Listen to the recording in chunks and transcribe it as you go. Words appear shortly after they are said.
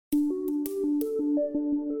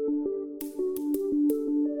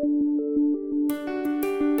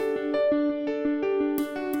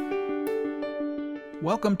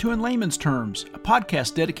Welcome to In Layman's Terms, a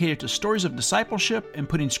podcast dedicated to stories of discipleship and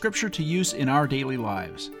putting Scripture to use in our daily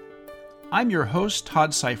lives. I'm your host,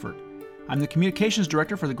 Todd Seifert. I'm the Communications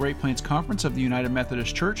Director for the Great Plains Conference of the United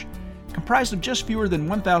Methodist Church, comprised of just fewer than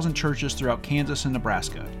 1,000 churches throughout Kansas and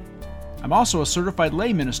Nebraska. I'm also a certified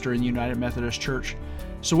lay minister in the United Methodist Church,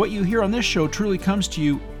 so what you hear on this show truly comes to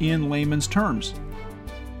you in layman's terms.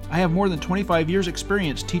 I have more than 25 years'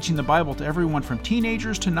 experience teaching the Bible to everyone from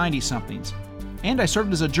teenagers to 90-somethings. And I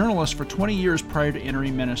served as a journalist for 20 years prior to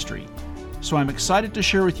entering ministry. So I'm excited to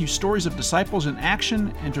share with you stories of disciples in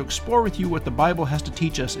action and to explore with you what the Bible has to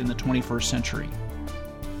teach us in the 21st century.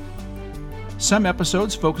 Some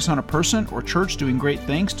episodes focus on a person or church doing great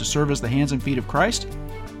things to serve as the hands and feet of Christ.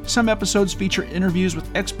 Some episodes feature interviews with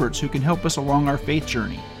experts who can help us along our faith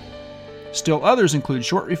journey. Still others include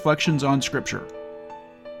short reflections on Scripture.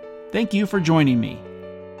 Thank you for joining me.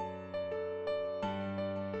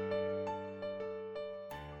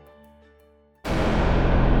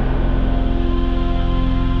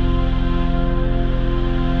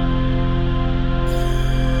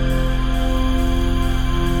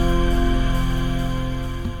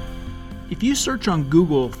 If you search on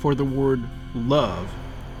Google for the word love,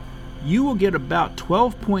 you will get about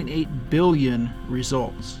 12.8 billion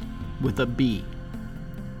results with a B.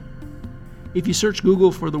 If you search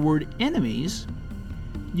Google for the word enemies,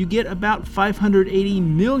 you get about 580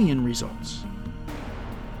 million results.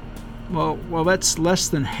 Well, that's less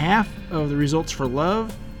than half of the results for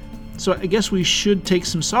love, so I guess we should take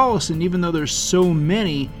some solace, and even though there's so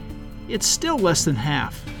many, it's still less than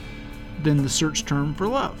half than the search term for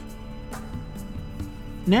love.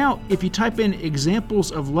 Now, if you type in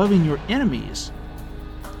examples of loving your enemies,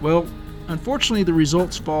 well, unfortunately the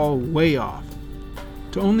results fall way off,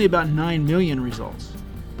 to only about 9 million results.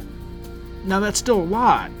 Now that's still a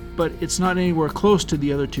lot, but it's not anywhere close to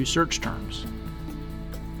the other two search terms.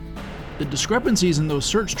 The discrepancies in those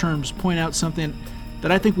search terms point out something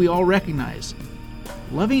that I think we all recognize.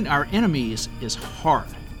 Loving our enemies is hard.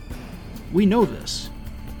 We know this.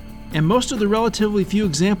 And most of the relatively few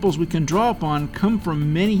examples we can draw upon come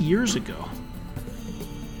from many years ago.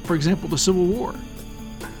 For example, the Civil War.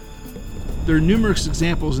 There are numerous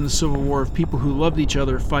examples in the Civil War of people who loved each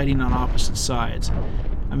other fighting on opposite sides.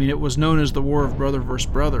 I mean, it was known as the War of Brother versus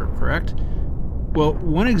Brother, correct? Well,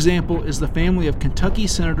 one example is the family of Kentucky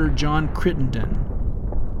Senator John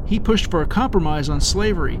Crittenden. He pushed for a compromise on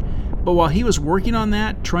slavery, but while he was working on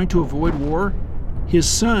that, trying to avoid war, his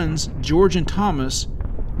sons, George and Thomas,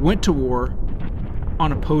 went to war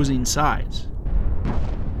on opposing sides.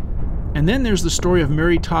 And then there's the story of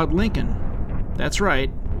Mary Todd Lincoln. That's right,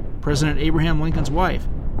 President Abraham Lincoln's wife.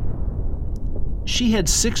 She had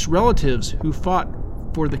 6 relatives who fought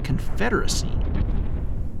for the Confederacy.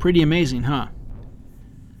 Pretty amazing, huh?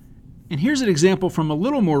 And here's an example from a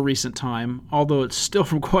little more recent time, although it's still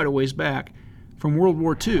from quite a ways back, from World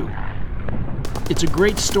War II. It's a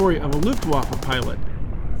great story of a Luftwaffe pilot,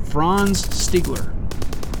 Franz Stiegler.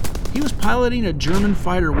 He was piloting a German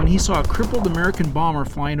fighter when he saw a crippled American bomber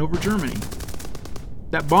flying over Germany.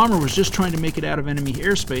 That bomber was just trying to make it out of enemy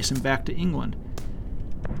airspace and back to England.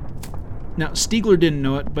 Now, Stiegler didn't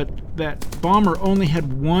know it, but that bomber only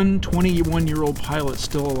had one 21-year-old pilot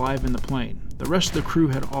still alive in the plane. The rest of the crew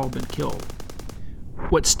had all been killed.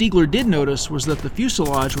 What Stiegler did notice was that the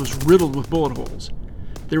fuselage was riddled with bullet holes.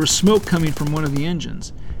 There was smoke coming from one of the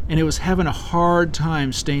engines, and it was having a hard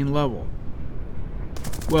time staying level.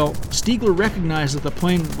 Well, Stiegler recognized that the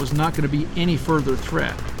plane was not going to be any further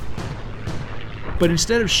threat. But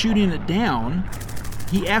instead of shooting it down,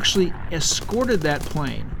 he actually escorted that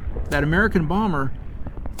plane, that American bomber,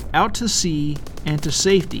 out to sea and to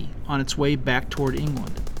safety on its way back toward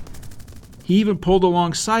England. He even pulled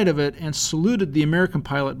alongside of it and saluted the American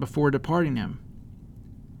pilot before departing him.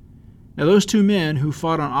 Now, those two men who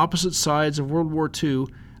fought on opposite sides of World War II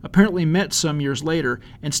apparently met some years later,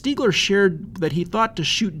 and Stiegler shared that he thought to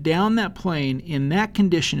shoot down that plane in that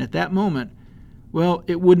condition at that moment, well,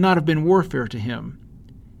 it would not have been warfare to him.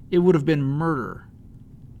 It would have been murder.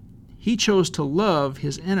 He chose to love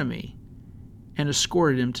his enemy and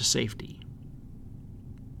escorted him to safety.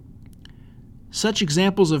 Such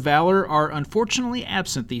examples of valor are unfortunately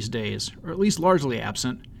absent these days, or at least largely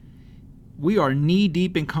absent. We are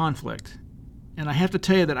knee-deep in conflict, and I have to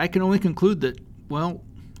tell you that I can only conclude that, well,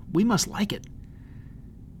 we must like it.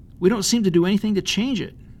 We don't seem to do anything to change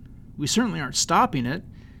it. We certainly aren't stopping it.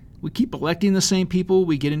 We keep electing the same people.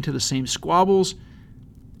 We get into the same squabbles.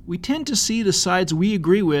 We tend to see the sides we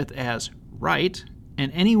agree with as right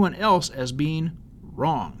and anyone else as being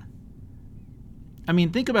wrong. I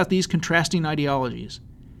mean, think about these contrasting ideologies.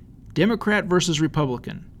 Democrat versus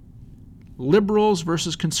Republican. liberals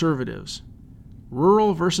versus conservatives,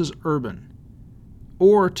 rural versus urban,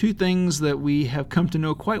 or two things that we have come to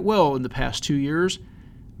know quite well in the past 2 years,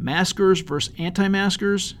 maskers versus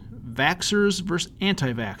anti-maskers, vaxxers versus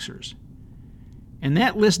anti-vaxxers. And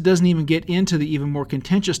that list doesn't even get into the even more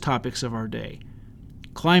contentious topics of our day: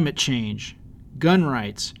 climate change, gun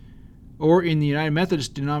rights, or in the United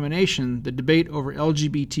Methodist denomination, the debate over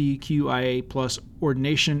LGBTQIA plus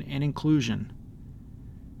ordination and inclusion.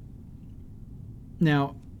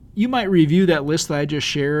 Now, you might review that list that I just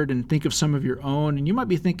shared and think of some of your own, and you might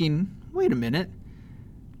be thinking, wait a minute,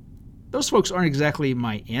 those folks aren't exactly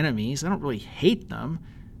my enemies. I don't really hate them.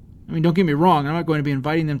 I mean, don't get me wrong, I'm not going to be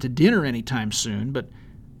inviting them to dinner anytime soon, but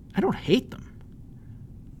I don't hate them.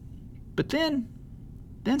 But then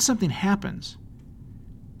something happens.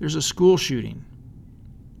 There's a school shooting.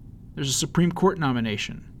 There's a Supreme Court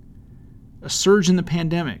nomination, a surge in the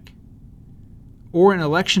pandemic, or an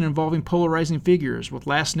election involving polarizing figures with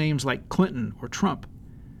last names like Clinton or Trump.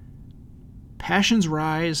 Passions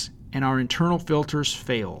rise and our internal filters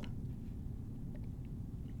fail.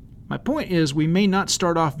 My point is, we may not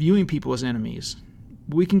start off viewing people as enemies,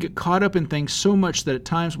 but we can get caught up in things so much that at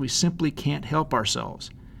times we simply can't help ourselves.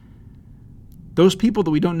 Those people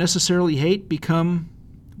that we don't necessarily hate become,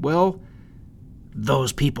 well,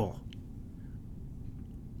 those people.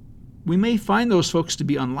 We may find those folks to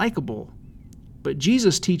be unlikable, but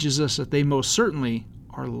Jesus teaches us that they most certainly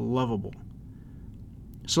are lovable.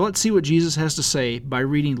 So let's see what Jesus has to say by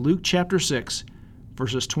reading Luke chapter 6,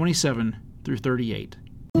 verses 27 through 38.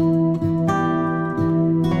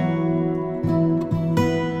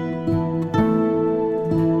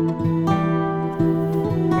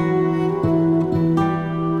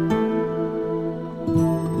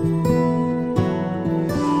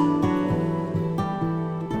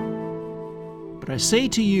 I say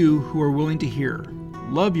to you who are willing to hear,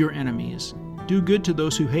 love your enemies, do good to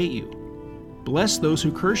those who hate you, bless those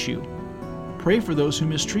who curse you, pray for those who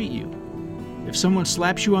mistreat you. If someone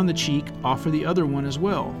slaps you on the cheek, offer the other one as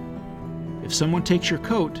well. If someone takes your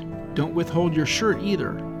coat, don't withhold your shirt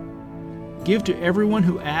either. Give to everyone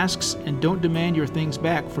who asks, and don't demand your things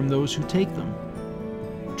back from those who take them.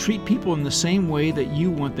 Treat people in the same way that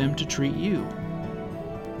you want them to treat you.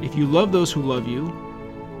 If you love those who love you,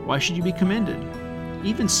 why should you be commended?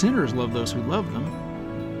 Even sinners love those who love them.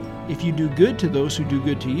 If you do good to those who do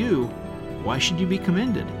good to you, why should you be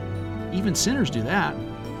commended? Even sinners do that.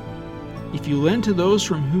 If you lend to those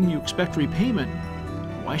from whom you expect repayment,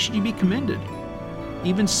 why should you be commended?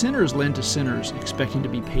 Even sinners lend to sinners, expecting to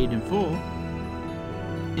be paid in full.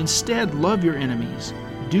 Instead, love your enemies,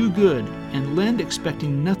 do good, and lend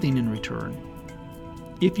expecting nothing in return.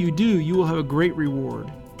 If you do, you will have a great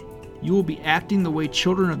reward. You will be acting the way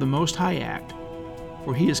children of the Most High act,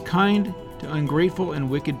 for He is kind to ungrateful and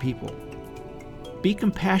wicked people. Be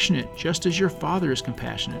compassionate just as your Father is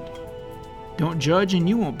compassionate. Don't judge and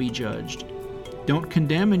you won't be judged. Don't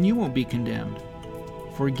condemn and you won't be condemned.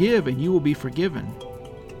 Forgive and you will be forgiven.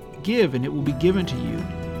 Give and it will be given to you.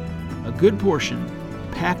 A good portion,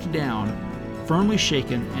 packed down, firmly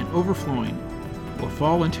shaken and overflowing, will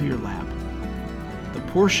fall into your lap. The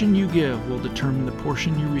portion you give will determine the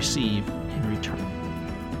portion you receive in return.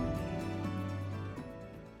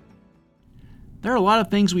 There are a lot of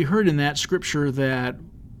things we heard in that scripture that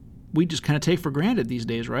we just kind of take for granted these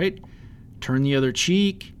days, right? Turn the other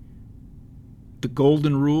cheek, the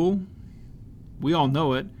golden rule. We all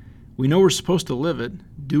know it. We know we're supposed to live it.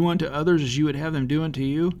 Do unto others as you would have them do unto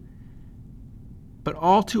you. But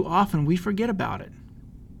all too often we forget about it.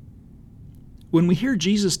 When we hear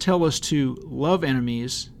Jesus tell us to love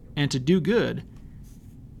enemies and to do good,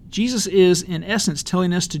 Jesus is, in essence,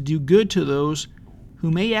 telling us to do good to those who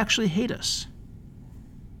may actually hate us.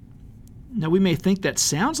 Now, we may think that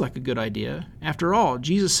sounds like a good idea. After all,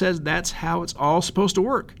 Jesus says that's how it's all supposed to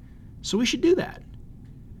work, so we should do that.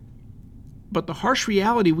 But the harsh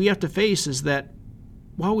reality we have to face is that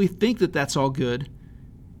while we think that that's all good,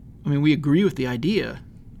 we agree with the idea,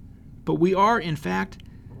 but we are, in fact,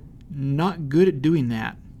 not good at doing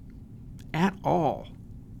that at all.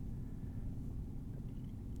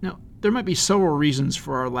 Now, there might be several reasons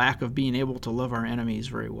for our lack of being able to love our enemies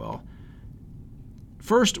very well.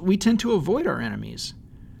 First, we tend to avoid our enemies.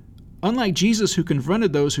 Unlike Jesus, who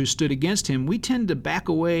confronted those who stood against him, we tend to back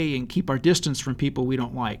away and keep our distance from people we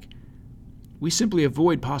don't like. We simply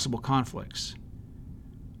avoid possible conflicts.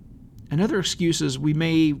 Another excuse is we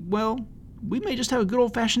may just have a good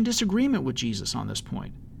old-fashioned disagreement with Jesus on this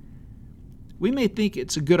point. We may think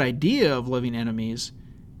it's a good idea of loving enemies,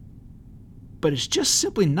 but it's just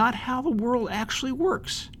simply not how the world actually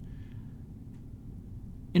works.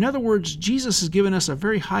 In other words, Jesus has given us a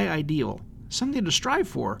very high ideal, something to strive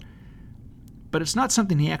for, but it's not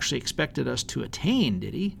something he actually expected us to attain,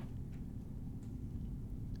 did he?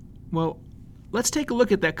 Well, let's take a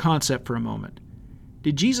look at that concept for a moment.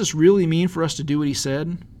 Did Jesus really mean for us to do what he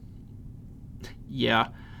said? Yeah,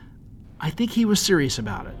 I think he was serious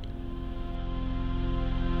about it.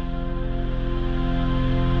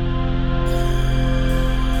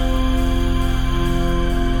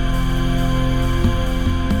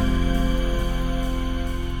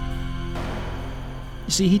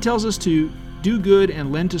 You see, he tells us to do good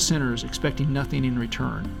and lend to sinners, expecting nothing in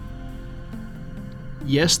return.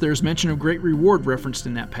 Yes, there's mention of great reward referenced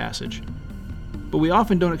in that passage, but we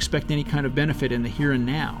often don't expect any kind of benefit in the here and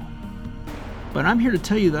now. But I'm here to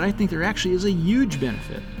tell you that I think there actually is a huge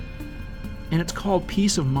benefit, and it's called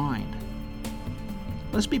peace of mind.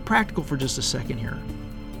 Let's be practical for just a second here.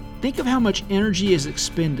 Think of how much energy is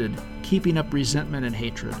expended keeping up resentment and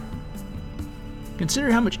hatred.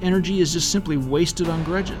 Consider how much energy is just simply wasted on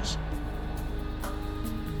grudges.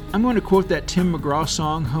 I'm going to quote that Tim McGraw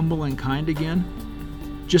song, Humble and Kind, again.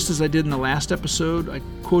 Just as I did in the last episode, I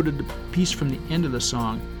quoted a piece from the end of the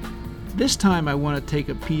song. This time I want to take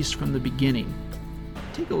a piece from the beginning.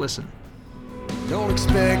 Take a listen. Don't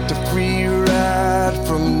expect a free ride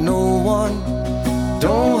from no one.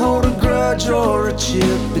 Don't hold a grudge or a chip,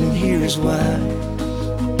 and here's why.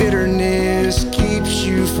 Bitterness keeps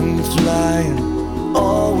you from flying.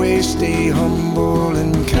 Always stay humble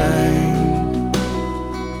and kind.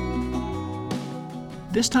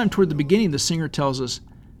 This time toward the beginning, the singer tells us,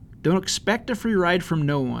 don't expect a free ride from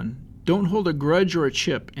no one. Don't hold a grudge or a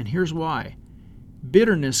chip, and here's why.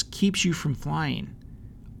 Bitterness keeps you from flying.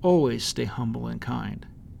 Always stay humble and kind.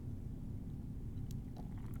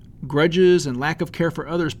 Grudges and lack of care for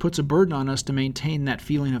others puts a burden on us to maintain that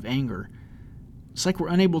feeling of anger. It's like we're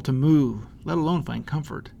unable to move, let alone find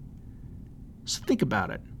comfort. So think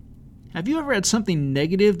about it. Have you ever had something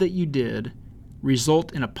negative that you did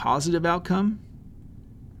result in a positive outcome?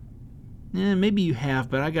 Maybe you have,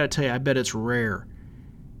 but I gotta tell you, I bet it's rare.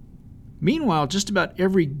 Meanwhile, just about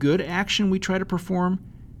every good action we try to perform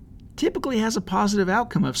typically has a positive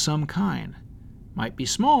outcome of some kind. Might be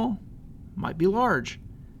small, might be large.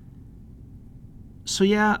 So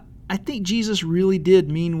yeah, I think Jesus really did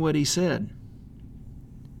mean what he said.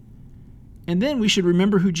 And then we should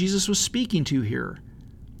remember who Jesus was speaking to here.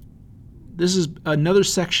 This is another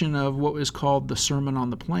section of what is called the Sermon on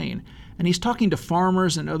the Plain, and he's talking to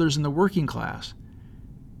farmers and others in the working class.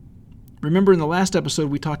 Remember in the last episode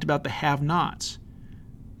we talked about the have-nots.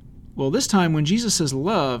 Well, this time when Jesus says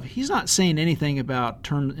love, he's not saying anything about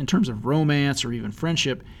in terms of romance or even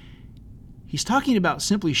friendship. He's talking about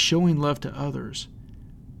simply showing love to others.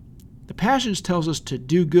 The passage tells us to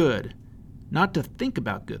do good, not to think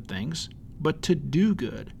about good things, but to do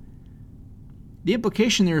good. The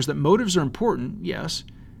implication there is that motives are important, yes,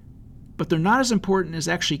 but they're not as important as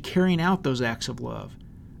actually carrying out those acts of love,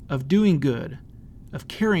 of doing good, of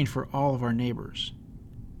caring for all of our neighbors.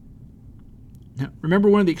 Now, remember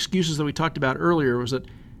one of the excuses that we talked about earlier was that,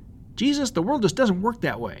 Jesus, the world just doesn't work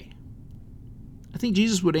that way. I think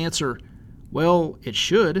Jesus would answer, well, it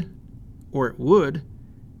should, or it would,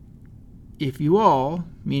 if you all,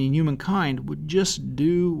 meaning humankind, would just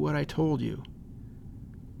do what I told you.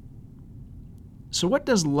 So what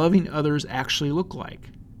does loving others actually look like?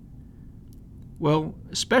 Well,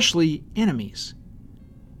 especially enemies.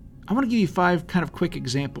 I want to give you 5 kind of quick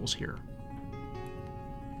examples here.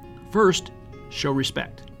 First, show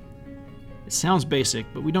respect. It sounds basic,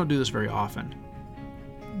 but we don't do this very often.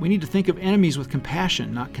 We need to think of enemies with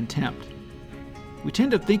compassion, not contempt. We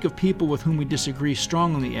tend to think of people with whom we disagree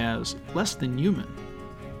strongly as less than human,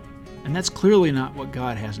 and that's clearly not what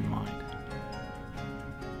God has in mind.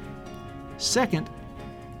 Second,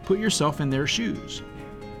 put yourself in their shoes.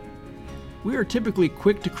 We are typically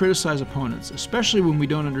quick to criticize opponents, especially when we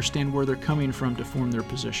don't understand where they're coming from to form their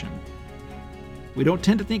position. We don't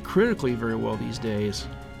tend to think critically very well these days.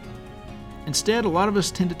 Instead, a lot of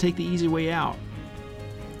us tend to take the easy way out,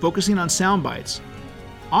 focusing on sound bites,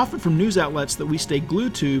 often from news outlets that we stay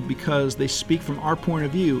glued to because they speak from our point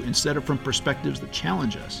of view instead of from perspectives that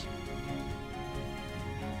challenge us.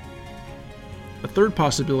 A third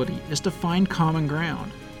possibility is to find common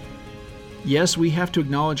ground. Yes, we have to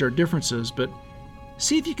acknowledge our differences, but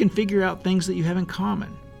see if you can figure out things that you have in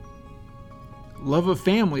common. Love of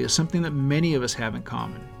family is something that many of us have in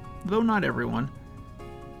common, though not everyone.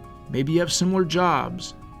 Maybe you have similar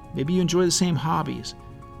jobs, maybe you enjoy the same hobbies,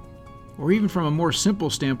 or even from a more simple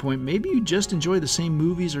standpoint, maybe you just enjoy the same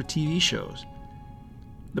movies or TV shows.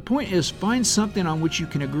 The point is, find something on which you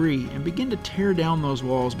can agree and begin to tear down those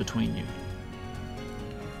walls between you.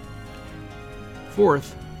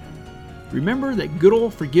 Fourth, remember that good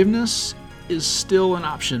old forgiveness is still an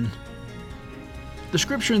option. The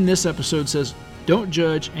scripture in this episode says, "Don't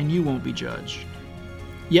judge and you won't be judged."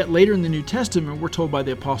 Yet later in the New Testament, we're told by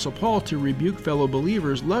the Apostle Paul to rebuke fellow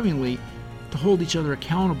believers lovingly, to hold each other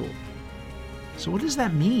accountable. So what does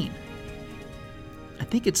that mean? I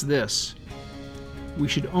think it's this. We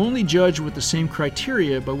should only judge with the same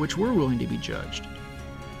criteria by which we're willing to be judged.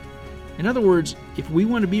 In other words, if we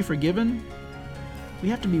want to be forgiven, we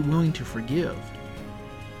have to be willing to forgive.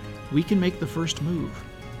 We can make the first move.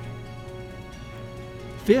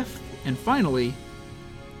 Fifth, and finally,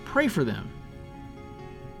 pray for them.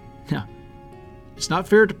 Now, it's not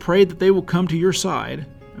fair to pray that they will come to your side.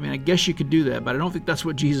 I mean, I guess you could do that, but I don't think that's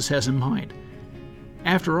what Jesus has in mind.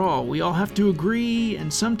 After all, we all have to agree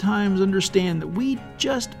and sometimes understand that we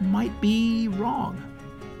just might be wrong.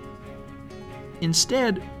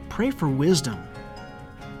 Instead, pray for wisdom.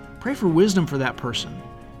 Pray for wisdom for that person.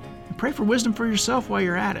 And pray for wisdom for yourself while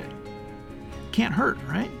you're at it. Can't hurt,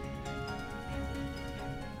 right?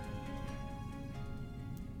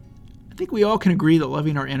 I think we all can agree that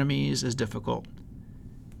loving our enemies is difficult.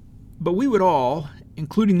 But we would all,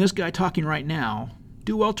 including this guy talking right now,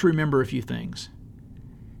 do well to remember a few things.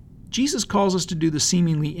 Jesus calls us to do the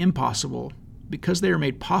seemingly impossible because they are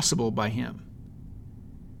made possible by Him.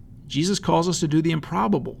 Jesus calls us to do the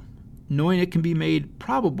improbable, knowing it can be made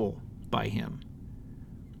probable by Him.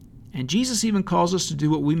 And Jesus even calls us to do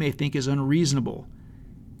what we may think is unreasonable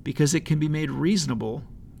because it can be made reasonable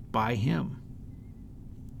by Him.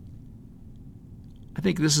 I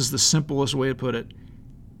think this is the simplest way to put it.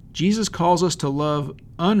 Jesus calls us to love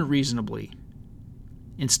unreasonably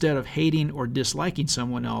instead of hating or disliking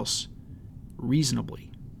someone else reasonably.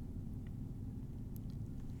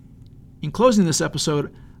 In closing this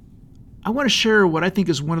episode, I want to share what I think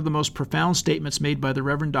is one of the most profound statements made by the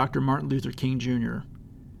Reverend Dr. Martin Luther King Jr.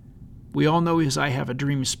 We all know his "I Have a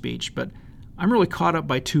Dream" speech, but I'm really caught up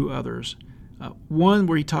by two others. One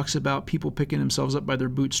where he talks about people picking themselves up by their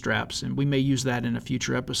bootstraps, and we may use that in a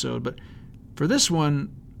future episode, but for this one,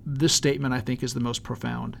 this statement I think is the most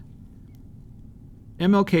profound.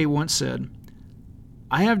 MLK once said,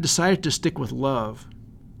 "I have decided to stick with love.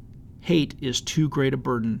 Hate is too great a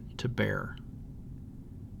burden to bear."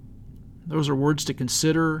 Those are words to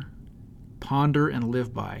consider, ponder, and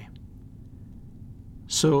live by.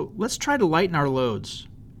 So let's try to lighten our loads.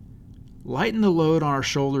 Lighten the load on our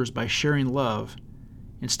shoulders by sharing love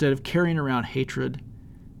instead of carrying around hatred,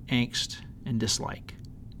 angst, and dislike.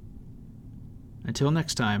 Until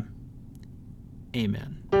next time,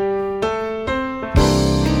 amen.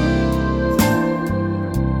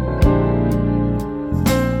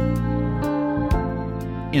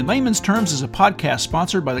 In Layman's Terms is a podcast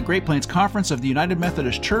sponsored by the Great Plains Conference of the United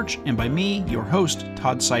Methodist Church and by me, your host,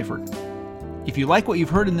 Todd Seifert. If you like what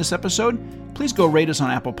you've heard in this episode, please go rate us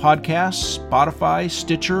on Apple Podcasts, Spotify,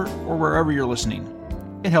 Stitcher, or wherever you're listening.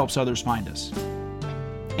 It helps others find us.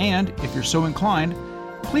 And if you're so inclined,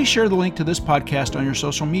 please share the link to this podcast on your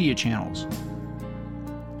social media channels.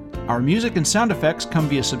 Our music and sound effects come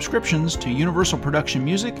via subscriptions to Universal Production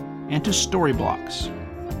Music and to Storyblocks.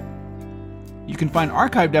 You can find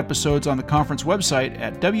archived episodes on the conference website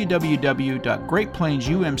at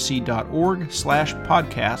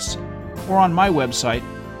www.greatplainsumc.org/podcasts or on my website,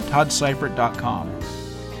 toddseifert.com.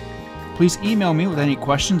 Please email me with any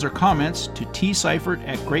questions or comments to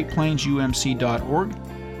tseifert@greatplainsumc.org,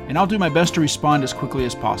 and I'll do my best to respond as quickly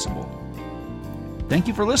as possible. Thank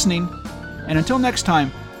you for listening, and until next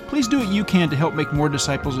time, please do what you can to help make more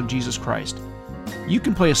disciples of Jesus Christ. You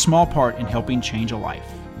can play a small part in helping change a life.